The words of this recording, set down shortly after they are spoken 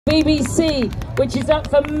BBC, which is up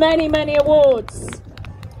for many, many awards.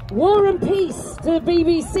 War and Peace to the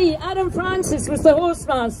BBC. Adam Francis was the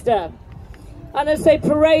horsemaster. And as they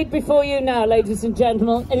parade before you now, ladies and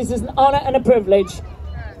gentlemen, it is an honour and a privilege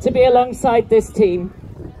to be alongside this team.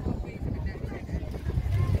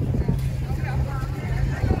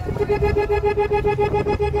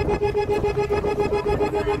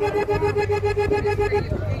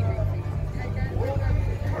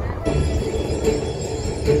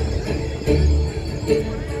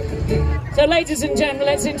 So ladies and gentlemen,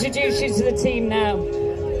 let's introduce you to the team now.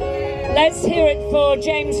 Let's hear it for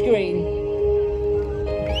James Green.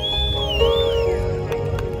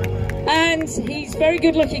 And he's very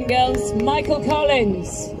good looking, girls, Michael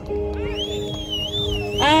Collins.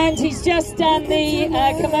 And he's just done the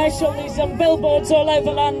commercial, he's on billboards all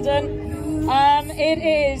over London. It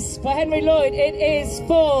is for Henry Lloyd, it is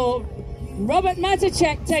for Robert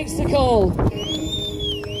Maticek takes the call.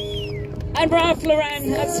 And Ralph Lauren,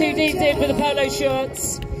 that's who he did with the polo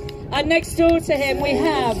shorts. And next door to him we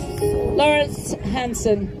have Lawrence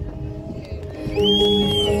Hanson.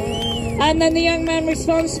 And then the young man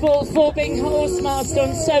responsible for being horsemaster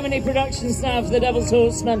on so many productions now for the Devil's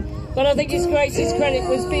Horseman. But I think his greatest credit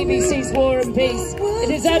was BBC's War and Peace. It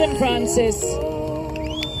is Adam Francis.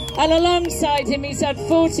 And alongside him, he's had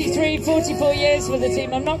 43, 44 years with the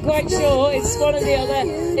team. I'm not quite sure, it's one or the other.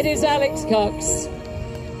 It is Alex Cox.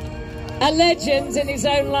 A legend in his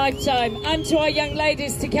own lifetime. And to our young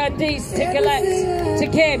ladies, to Candice, to Colette, to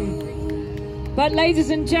Kim. But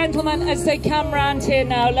ladies and gentlemen, as they come round here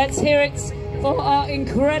now, let's hear it for our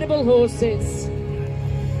incredible horses.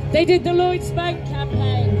 They did the Lloyds Bank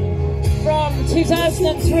campaign from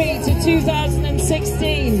 2003 to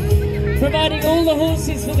 2016, providing all the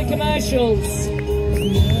horses for the commercials.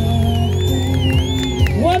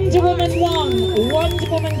 Wonder Woman 1, Wonder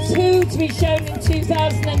Woman 2 to be shown in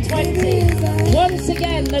 2020. Once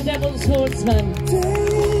again, the Devil's Horseman.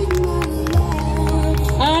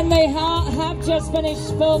 And they have just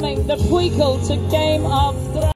finished filming the prequel to Game of Thrones.